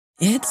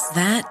It's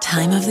that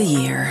time of the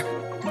year.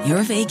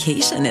 Your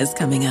vacation is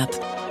coming up.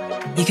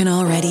 You can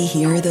already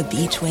hear the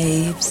beach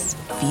waves,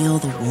 feel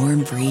the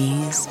warm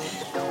breeze,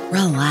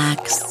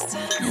 relax,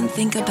 and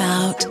think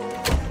about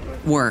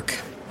work.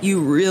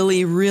 You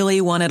really, really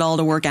want it all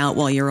to work out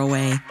while you're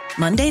away.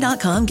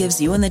 Monday.com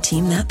gives you and the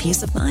team that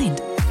peace of mind.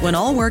 When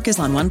all work is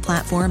on one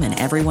platform and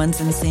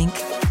everyone's in sync,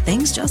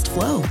 things just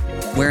flow.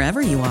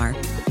 Wherever you are,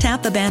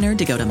 tap the banner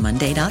to go to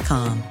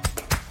Monday.com.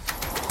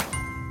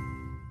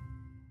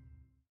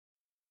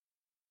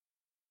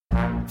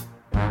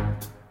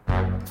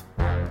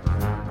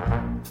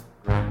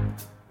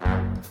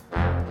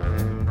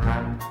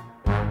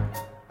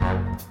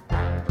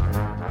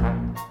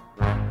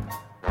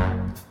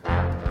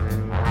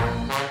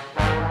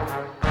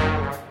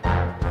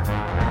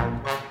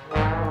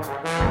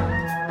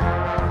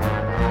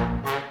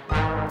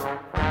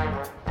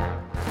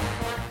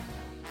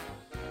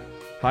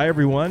 Hi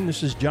everyone,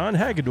 this is John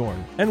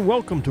Hagedorn, and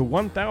welcome to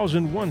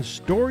 1001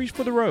 Stories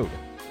for the Road,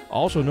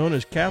 also known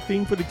as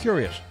Caffeine for the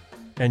Curious,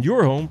 and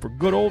your home for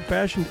good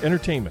old-fashioned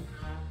entertainment.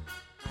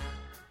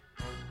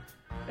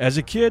 As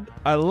a kid,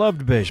 I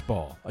loved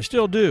baseball. I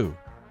still do.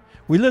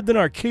 We lived in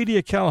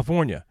Arcadia,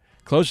 California,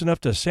 close enough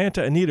to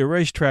Santa Anita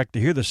Racetrack to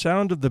hear the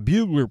sound of the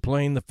bugler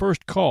playing the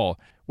first call,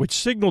 which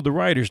signaled the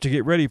riders to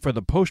get ready for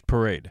the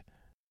post-parade.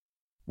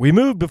 We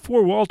moved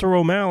before Walter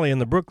O'Malley and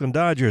the Brooklyn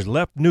Dodgers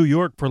left New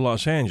York for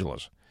Los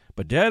Angeles,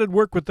 but Dad had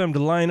worked with them to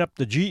line up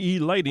the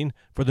GE lighting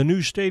for the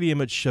new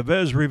stadium at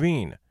Chavez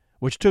Ravine,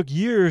 which took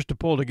years to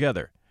pull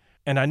together,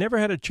 and I never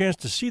had a chance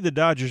to see the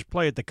Dodgers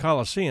play at the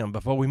Coliseum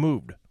before we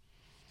moved.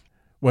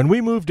 When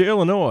we moved to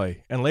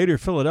Illinois and later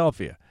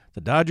Philadelphia,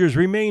 the Dodgers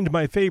remained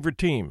my favorite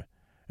team,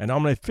 and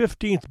on my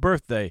 15th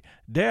birthday,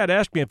 Dad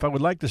asked me if I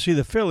would like to see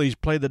the Phillies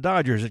play the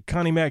Dodgers at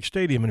Connie Mack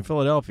Stadium in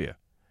Philadelphia.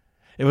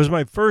 It was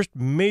my first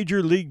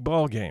major league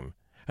ball game,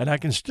 and I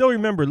can still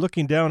remember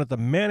looking down at the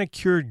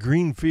manicured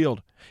green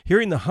field,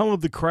 hearing the hum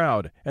of the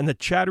crowd and the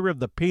chatter of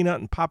the peanut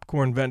and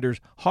popcorn vendors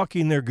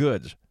hawking their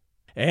goods,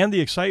 and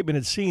the excitement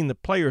at seeing the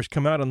players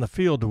come out on the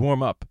field to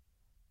warm up.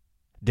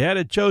 Dad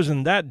had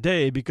chosen that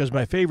day because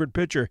my favorite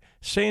pitcher,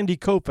 Sandy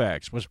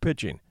Koufax, was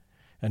pitching,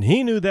 and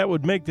he knew that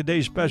would make the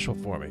day special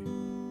for me.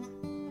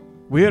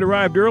 We had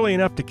arrived early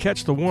enough to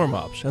catch the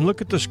warm-ups and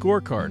look at the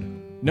scorecard.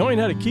 Knowing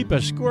how to keep a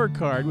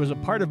scorecard was a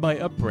part of my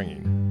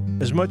upbringing,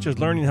 as much as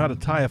learning how to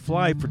tie a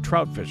fly for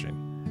trout fishing.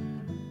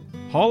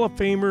 Hall of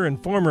Famer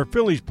and former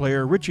Phillies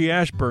player Richie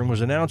Ashburn was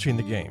announcing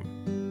the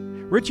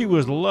game. Richie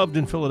was loved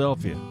in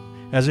Philadelphia.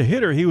 As a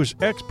hitter, he was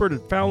expert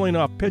at fouling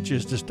off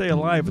pitches to stay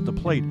alive at the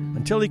plate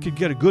until he could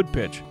get a good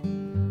pitch.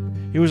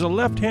 He was a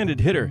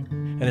left-handed hitter,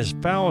 and his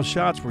foul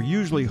shots were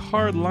usually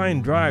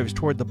hard-line drives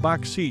toward the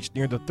box seats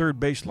near the third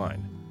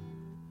baseline.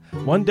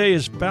 One day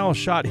his foul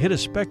shot hit a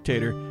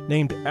spectator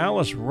named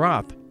Alice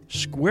Roth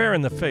square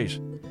in the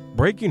face,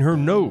 breaking her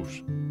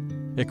nose.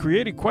 It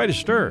created quite a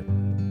stir.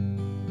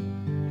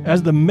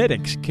 As the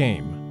medics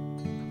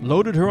came,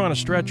 loaded her on a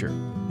stretcher,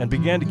 and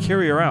began to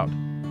carry her out,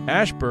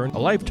 Ashburn, a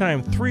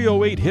lifetime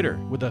 .308 hitter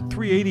with a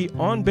 .380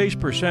 on-base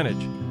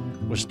percentage,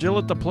 was still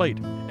at the plate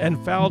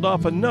and fouled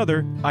off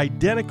another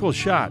identical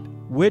shot,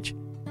 which,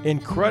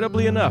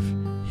 incredibly enough,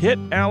 hit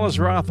Alice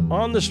Roth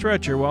on the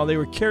stretcher while they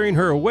were carrying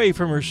her away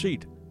from her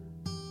seat.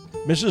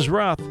 Mrs.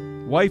 Roth,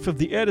 wife of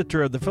the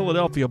editor of the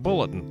Philadelphia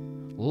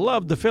Bulletin,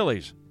 loved the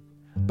Phillies,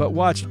 but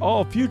watched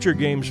all future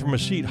games from a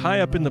seat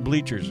high up in the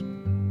bleachers.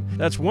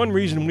 That's one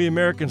reason we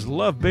Americans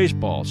love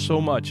baseball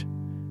so much.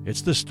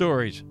 It's the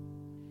stories.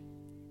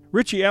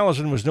 Richie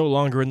Allison was no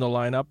longer in the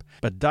lineup,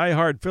 but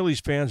die-hard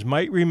Phillies fans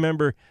might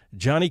remember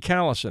Johnny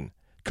Callison,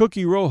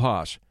 Cookie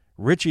Rojas,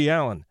 Richie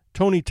Allen,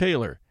 Tony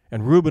Taylor,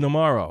 and Ruben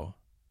Amaro.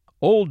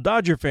 Old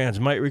Dodger fans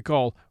might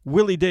recall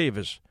Willie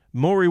Davis,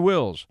 Maury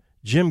Wills,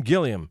 Jim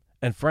Gilliam,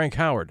 and Frank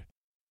Howard.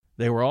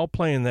 They were all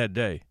playing that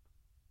day.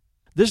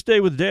 This day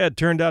with Dad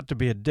turned out to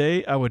be a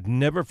day I would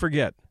never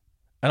forget,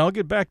 and I'll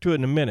get back to it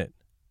in a minute.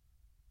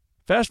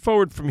 Fast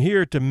forward from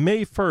here to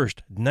May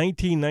 1st,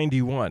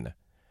 1991.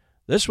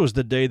 This was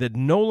the day that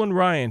Nolan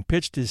Ryan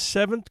pitched his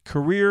 7th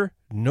career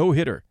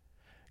no-hitter,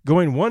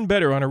 going one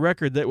better on a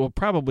record that will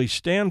probably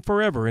stand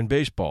forever in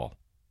baseball.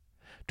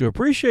 To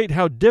appreciate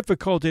how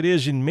difficult it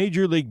is in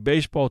Major League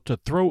Baseball to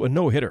throw a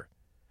no-hitter,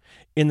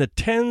 in the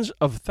tens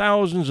of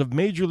thousands of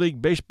Major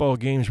League Baseball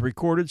games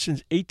recorded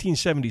since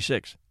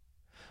 1876,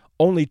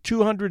 only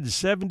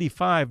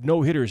 275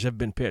 no-hitters have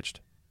been pitched.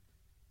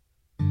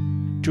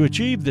 To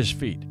achieve this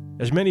feat,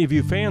 as many of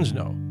you fans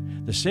know,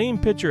 the same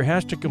pitcher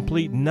has to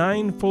complete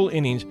 9 full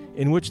innings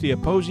in which the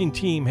opposing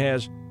team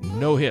has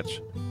no hits.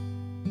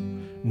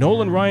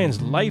 Nolan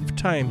Ryan's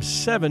lifetime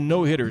 7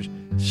 no-hitters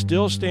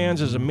still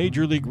stands as a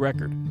Major League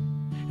record,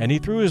 and he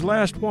threw his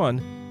last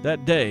one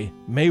that day,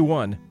 May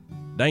 1,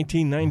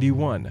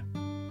 1991.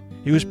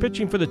 He was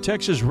pitching for the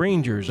Texas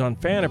Rangers on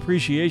Fan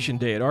Appreciation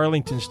Day at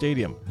Arlington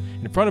Stadium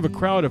in front of a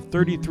crowd of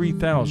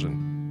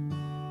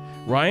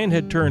 33,000. Ryan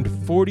had turned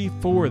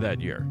 44 that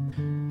year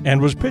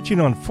and was pitching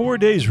on 4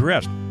 days'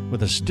 rest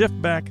with a stiff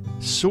back,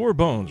 sore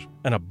bones,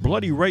 and a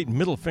bloody right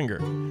middle finger,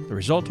 the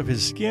result of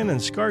his skin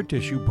and scar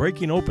tissue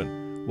breaking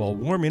open while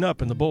warming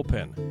up in the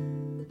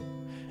bullpen.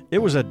 It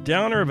was a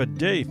downer of a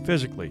day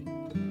physically,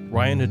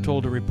 Ryan had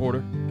told a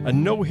reporter. A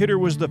no-hitter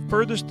was the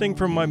furthest thing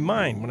from my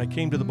mind when I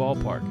came to the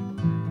ballpark.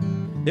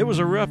 It was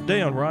a rough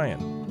day on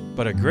Ryan,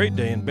 but a great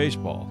day in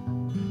baseball.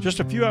 Just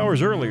a few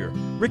hours earlier,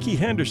 Rickey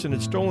Henderson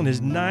had stolen his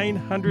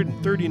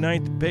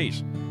 939th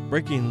base,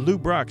 breaking Lou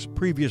Brock's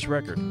previous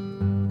record.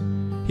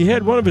 He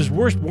had one of his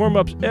worst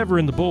warm-ups ever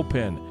in the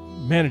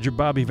bullpen, manager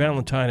Bobby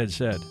Valentine had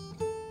said.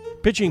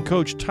 Pitching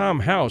coach Tom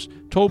House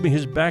told me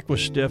his back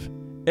was stiff.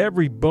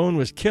 Every bone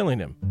was killing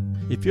him.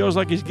 He feels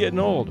like he's getting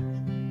old.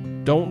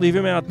 Don't leave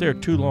him out there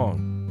too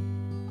long.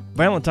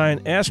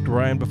 Valentine asked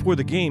Ryan before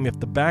the game if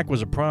the back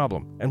was a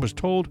problem and was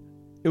told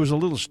it was a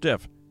little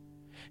stiff.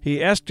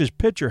 He asked his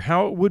pitcher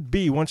how it would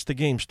be once the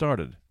game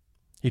started.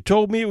 He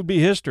told me it would be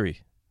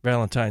history,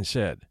 Valentine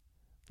said.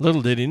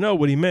 Little did he know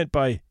what he meant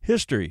by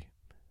history.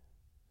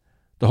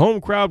 The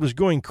home crowd was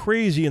going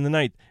crazy in the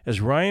night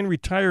as Ryan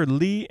retired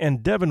Lee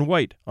and Devin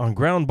White on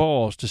ground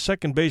balls to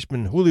second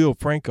baseman Julio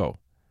Franco.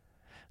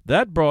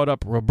 That brought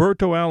up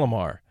Roberto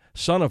Alomar,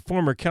 son of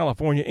former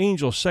California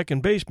Angels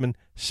second baseman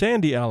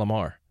Sandy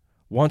Alomar,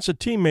 once a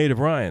teammate of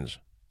Ryan's.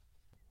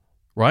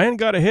 Ryan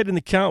got ahead in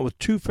the count with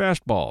 2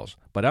 fastballs,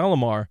 but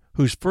Alomar,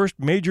 whose first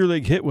major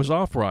league hit was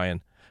off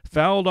Ryan,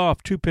 fouled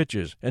off 2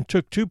 pitches and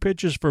took 2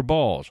 pitches for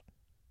balls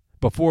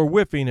before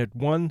whiffing at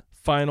one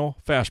final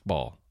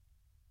fastball.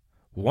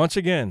 Once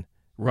again,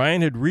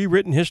 Ryan had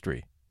rewritten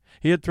history.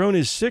 He had thrown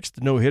his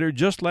 6th no-hitter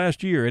just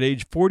last year at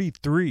age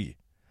 43.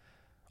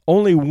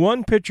 Only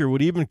one pitcher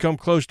would even come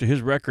close to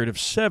his record of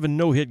 7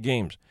 no-hit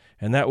games,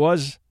 and that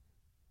was,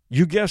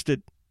 you guessed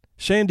it,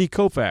 Sandy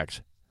Koufax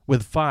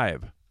with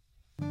 5.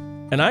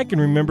 And I can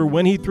remember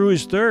when he threw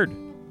his 3rd.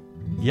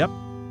 Yep,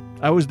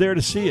 I was there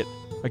to see it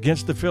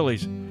against the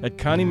Phillies at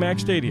Connie Mack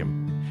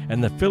Stadium,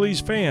 and the Phillies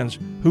fans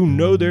who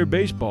know their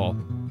baseball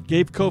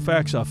gave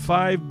Koufax a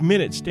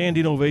 5-minute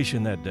standing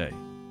ovation that day.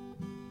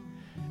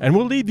 And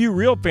we'll leave you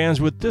real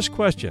fans with this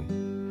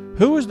question.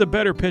 Who is the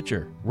better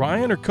pitcher,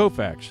 Ryan or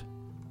Koufax?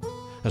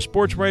 A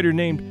sports writer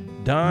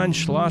named Don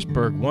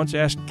Schlossberg once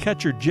asked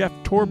catcher Jeff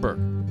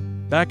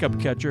Torberg, backup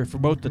catcher for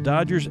both the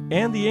Dodgers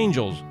and the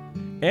Angels,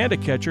 and a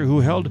catcher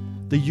who held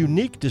the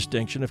unique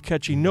distinction of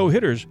catching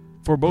no-hitters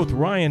for both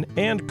Ryan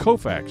and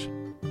Koufax.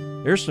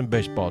 Here's some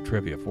baseball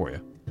trivia for you.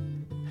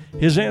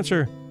 His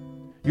answer,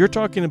 you're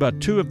talking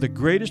about 2 of the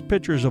greatest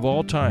pitchers of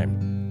all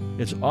time.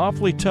 It's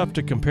awfully tough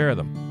to compare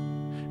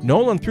them.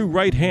 Nolan threw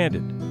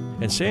right-handed,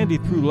 and Sandy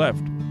threw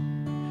left.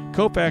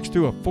 Koufax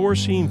threw a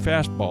 4-seam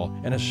fastball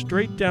and a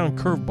straight-down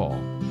curveball,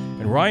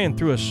 and Ryan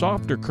threw a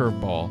softer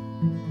curveball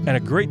and a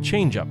great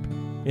changeup,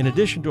 in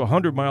addition to a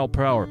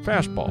 100-mile-per-hour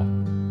fastball.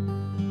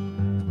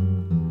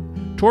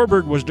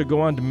 Torberg was to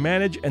go on to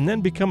manage and then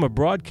become a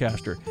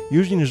broadcaster,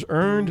 using his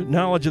earned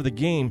knowledge of the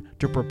game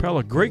to propel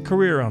a great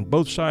career on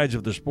both sides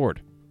of the sport.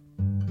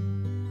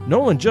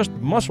 Nolan just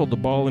muscled the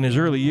ball in his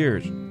early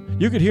years.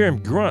 You could hear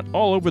him grunt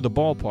all over the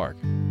ballpark.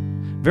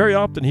 Very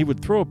often he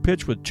would throw a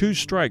pitch with 2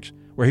 strikes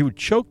where he would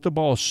choke the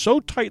ball so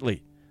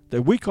tightly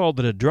that we called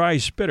it a dry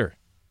spitter.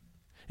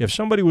 If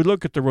somebody would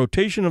look at the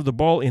rotation of the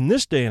ball in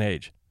this day and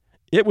age,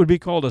 it would be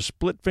called a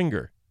split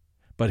finger.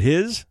 But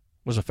his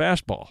was a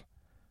fastball.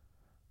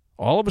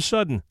 All of a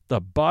sudden, the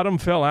bottom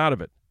fell out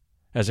of it.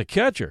 As a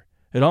catcher,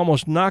 it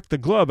almost knocked the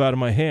glove out of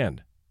my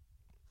hand.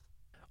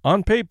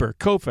 On paper,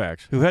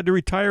 Koufax, who had to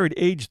retire at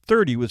age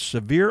 30 with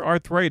severe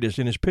arthritis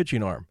in his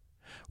pitching arm,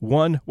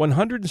 won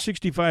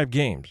 165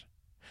 games,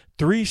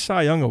 3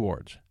 Cy Young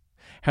Awards,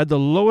 had the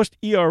lowest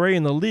ERA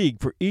in the league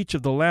for each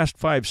of the last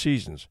 5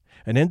 seasons,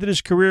 and ended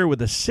his career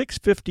with a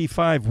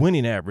 .655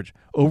 winning average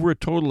over a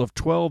total of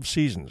 12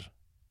 seasons.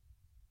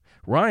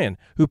 Ryan,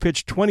 who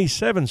pitched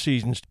 27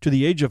 seasons to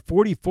the age of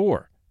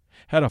 44,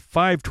 had a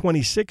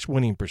 .526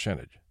 winning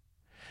percentage.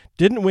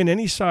 Didn't win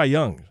any Cy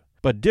Youngs,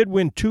 but did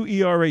win 2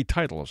 ERA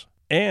titles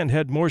and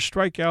had more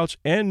strikeouts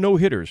and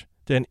no-hitters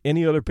than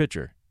any other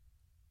pitcher.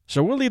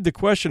 So we'll leave the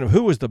question of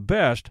who was the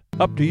best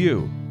up to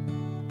you.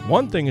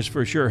 One thing is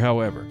for sure,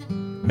 however.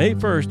 May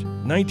 1st,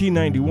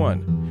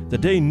 1991, the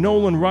day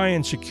Nolan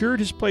Ryan secured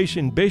his place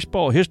in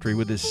baseball history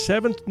with his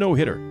 7th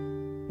no-hitter,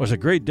 was a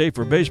great day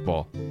for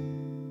baseball.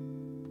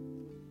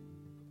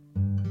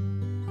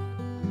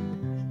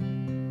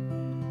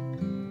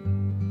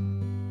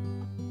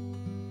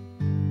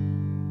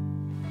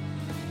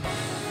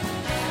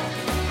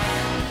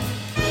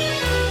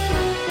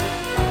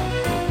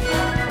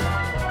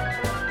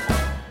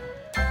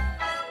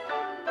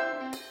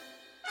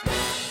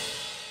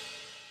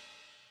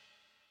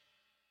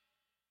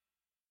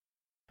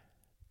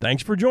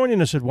 Thanks for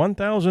joining us at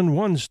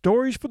 1001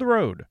 Stories for the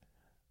Road,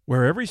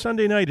 where every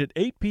Sunday night at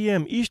 8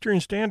 p.m. Eastern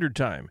Standard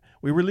Time,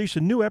 we release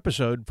a new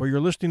episode for your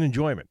listening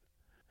enjoyment.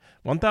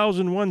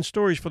 1001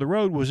 Stories for the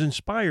Road was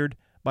inspired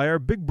by our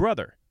big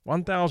brother,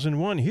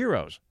 1001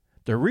 Heroes,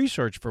 the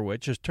research for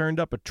which has turned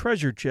up a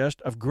treasure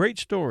chest of great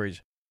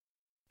stories,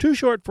 too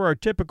short for our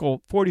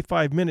typical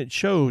 45-minute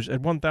shows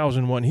at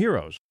 1001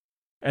 Heroes.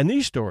 And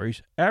these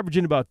stories,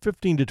 averaging about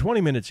 15 to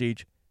 20 minutes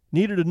each,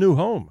 needed a new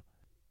home.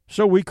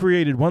 So we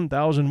created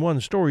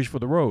 1001 Stories for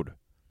the Road.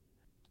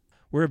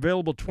 We're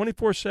available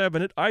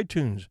 24/7 at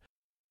iTunes,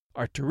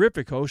 our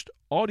terrific host,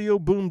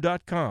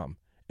 audioboom.com,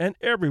 and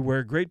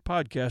everywhere great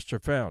podcasts are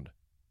found.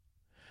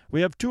 We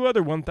have 2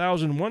 other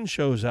 1001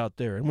 shows out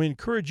there, and we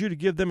encourage you to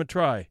give them a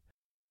try.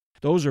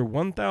 Those are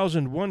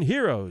 1001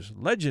 Heroes,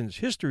 Legends,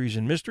 Histories,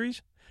 and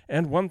Mysteries,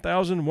 and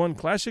 1001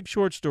 Classic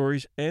Short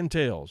Stories and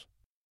Tales.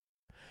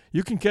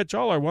 You can catch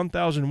all our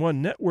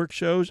 1001 network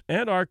shows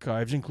and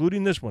archives,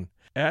 including this one,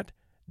 at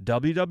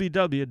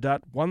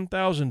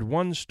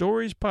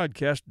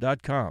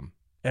www.1001storiespodcast.com.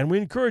 And we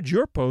encourage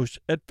your posts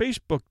at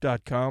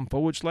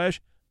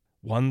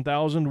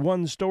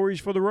facebook.com/1001 Stories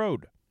for the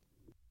Road.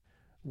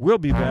 We'll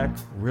be back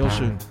real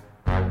soon.